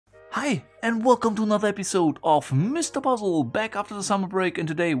Hi and welcome to another episode of Mr. Puzzle, back after the summer break, and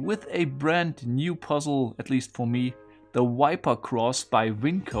today with a brand new puzzle, at least for me, the Viper Cross by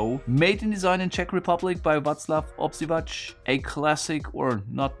Winco, made and designed in Czech Republic by Václav Obzivač, a classic, or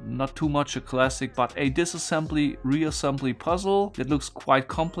not too much a classic, but a disassembly, reassembly puzzle that looks quite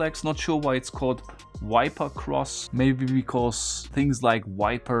complex. Not sure why it's called Viper Cross, maybe because things like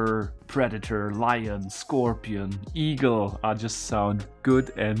Viper, Predator, Lion, Scorpion, Eagle just sound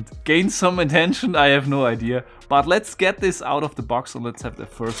good and gain some attention. I have no idea, but let's get this out of the box and let's have the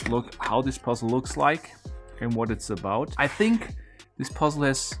first look how this puzzle looks like and what it's about. I think this puzzle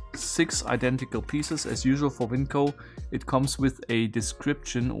has 6 identical pieces. As usual for Winco, it comes with a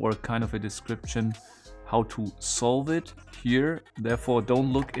description, or kind of a description how to solve it here. Therefore,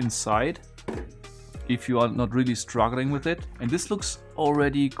 don't look inside if you are not really struggling with it. And this looks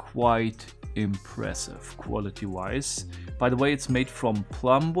already quite impressive quality wise. By the way, it's made from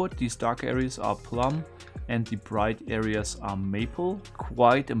plum wood. These dark areas are plum and the bright areas are maple.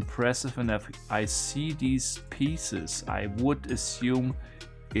 Quite impressive, and if I see these pieces, I would assume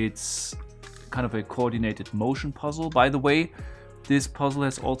it's kind of a coordinated motion puzzle. By the way, this puzzle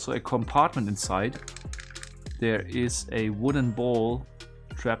has also a compartment inside. There is a wooden ball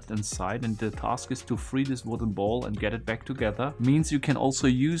trapped inside, and the task is to free this wooden ball and get it back together. Means you can also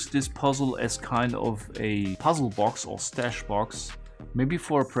use this puzzle as kind of a puzzle box or stash box, maybe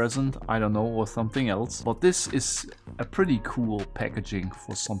for a present, I don't know, or something else. But this is a pretty cool packaging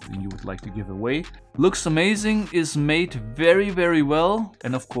for something you would like to give away. Looks amazing, is made very well,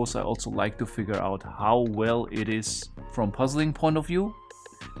 and of course I also like to figure out how well it is from puzzling point of view.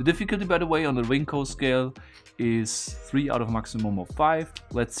 The difficulty, by the way, on the Winco scale is 3 out of maximum of 5.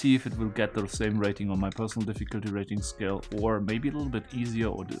 Let's see if it will get the same rating on my personal difficulty rating scale, or maybe a little bit easier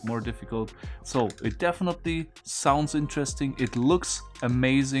or more difficult. So it definitely sounds interesting, it looks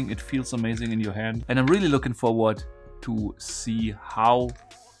amazing, it feels amazing in your hand, and I'm really looking forward to see how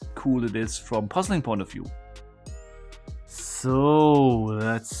cool it is from puzzling point of view. So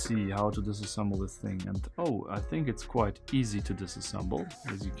let's see how to disassemble this thing, and oh, I think it's quite easy to disassemble,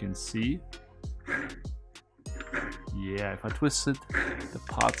 as you can see. Yeah, if I twist it, the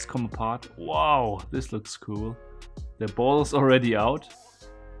parts come apart. Wow, this looks cool. The ball is already out.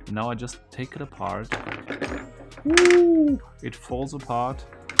 Now I just take it apart. Woo! It falls apart.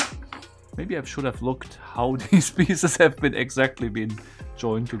 Maybe I should have looked how these pieces have been exactly been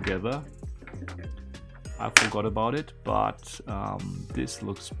joined together. I forgot about it, but this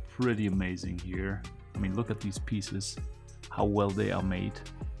looks pretty amazing here. I mean, look at these pieces, how well they are made.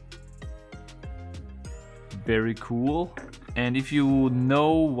 Very cool. And if you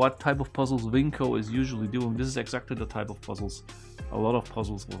know what type of puzzles Winco is usually doing, this is exactly the type of puzzles. A lot of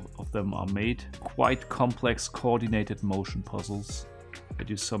puzzles of them are made. Quite complex coordinated motion puzzles that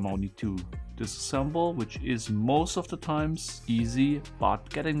you somehow need to disassemble, which is most of the times easy, but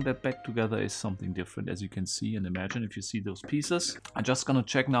getting that back together is something different, as you can see and imagine if you see those pieces. I'm just gonna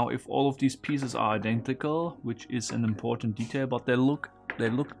check now if all of these pieces are identical, which is an important detail, but they look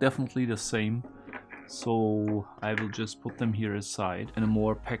definitely the same. So I will just put them here aside in a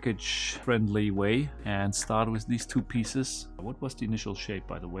more package friendly way and start with these 2 pieces. What was the initial shape,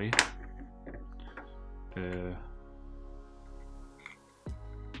 by the way?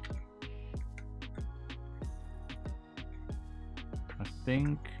 I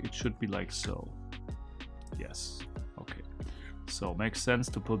think it should be like so. Yes, okay. So makes sense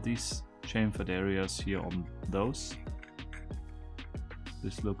to put these chamfered areas here on those.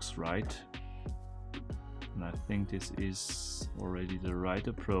 This looks right. And I think this is already the right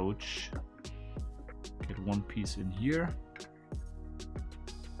approach. Get one piece in here.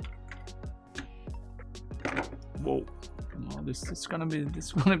 Whoa! No, this is gonna be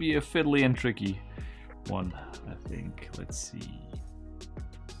a fiddly and tricky one, I think. Let's see.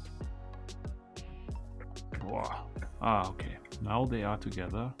 Wow. Ah, okay. Now they are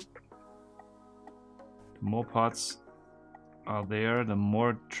together. The more parts are there, the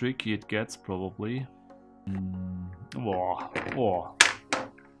more tricky it gets, probably. Whoa.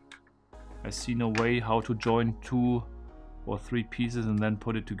 I see no way how to join 2 or 3 pieces and then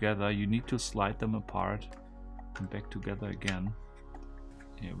put it together. You need to slide them apart and back together again.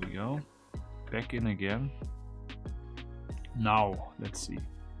 Here we go. Back in again. Now, let's see.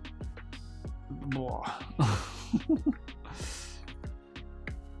 Whoa.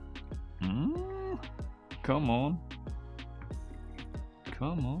 Come on.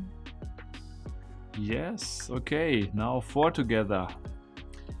 Come on. Yes, okay, now 4 together.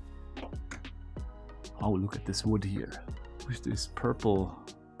 Oh, look at this wood here with this purple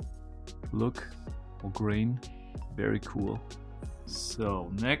look or grain. Very cool.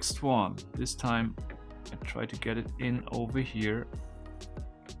 So next one. This time I try to get it in over here.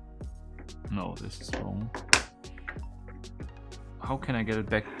 No, this is wrong. How can I get it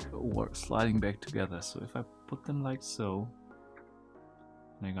back or sliding back together? So if I put them like so,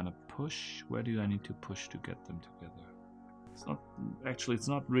 they're gonna push. Where do I need to push to get them together? It's not actually, it's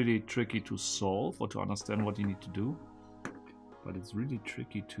not really tricky to solve or to understand what you need to do, but it's really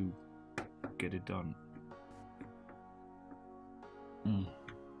tricky to get it done.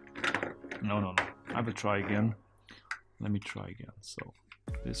 No. I will try again. Let me try again. So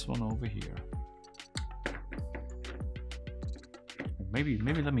this one over here. Maybe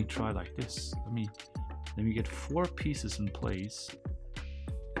let me try like this. Let me get 4 pieces in place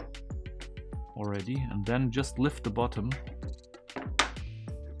already, and then just lift the bottom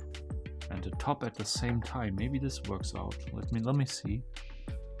and the top at the same time. Maybe this works out. Let me see.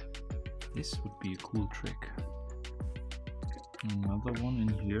 This would be a cool trick. Another one in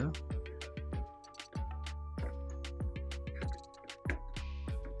here.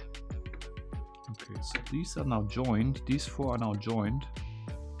 Okay, so these are now joined. These 4 are now joined.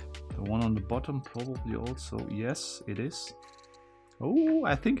 The one on the bottom probably also. Yes, it is. Oh,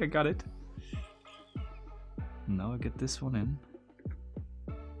 I think I got it. Now I get this one in.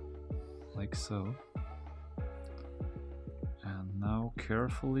 Like so. And now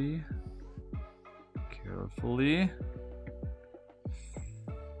carefully.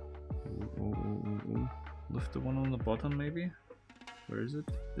 Ooh. Lift the one on the bottom maybe. Where is it?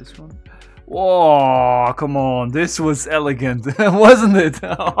 This one? Whoa, come on, this was elegant, wasn't it?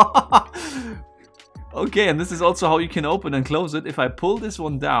 Okay, and this is also how you can open and close it. If I pull this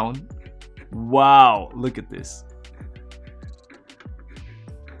one down, wow, look at this.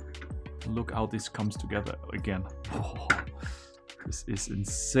 Look how this comes together again. Oh, this is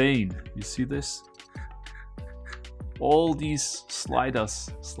insane. You see this? All these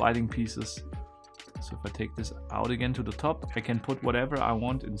sliding pieces. So if I take this out again to the top, I can put whatever I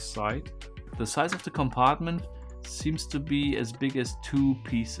want inside. The size of the compartment seems to be as big as 2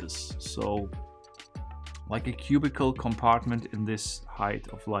 pieces. So like a cubicle compartment in this height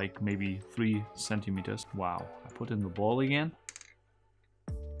of like maybe 3 centimeters. Wow. I put in the ball again.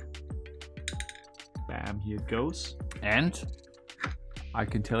 Bam, here it goes. And I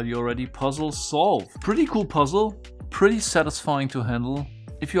can tell you already, puzzle solved. Pretty cool puzzle, pretty satisfying to handle.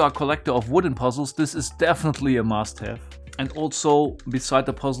 If you are a collector of wooden puzzles, this is definitely a must-have. And also, beside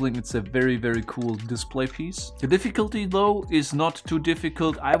the puzzling, it's a very, very cool display piece. The difficulty though is not too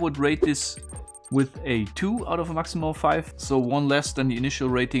difficult. I would rate this with a 2 out of a maximum of 5. So 1 less than the initial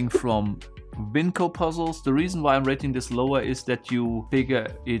rating from Winco puzzles. The reason why I'm rating this lower is that you figure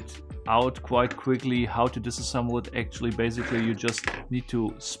it out quite quickly how to disassemble it. Actually, basically you just need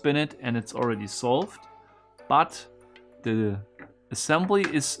to spin it and it's already solved. But the assembly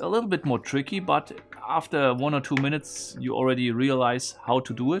is a little bit more tricky, but after 1 or 2 minutes you already realize how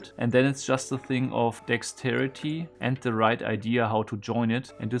to do it, and then it's just a thing of dexterity and the right idea how to join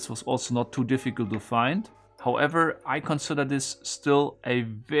it, and this was also not too difficult to find. However, I consider this still a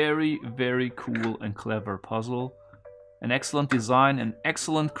very, very cool and clever puzzle. An excellent design and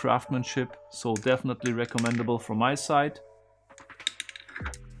excellent craftsmanship, so definitely recommendable from my side.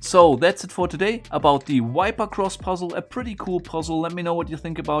 So that's it for today about the Wiper Cross puzzle, a pretty cool puzzle. Let me know what you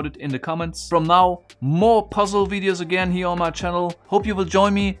think about it in the comments. From now, more puzzle videos again here on my channel. Hope you will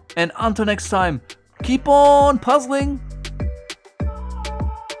join me, and until next time, keep on puzzling!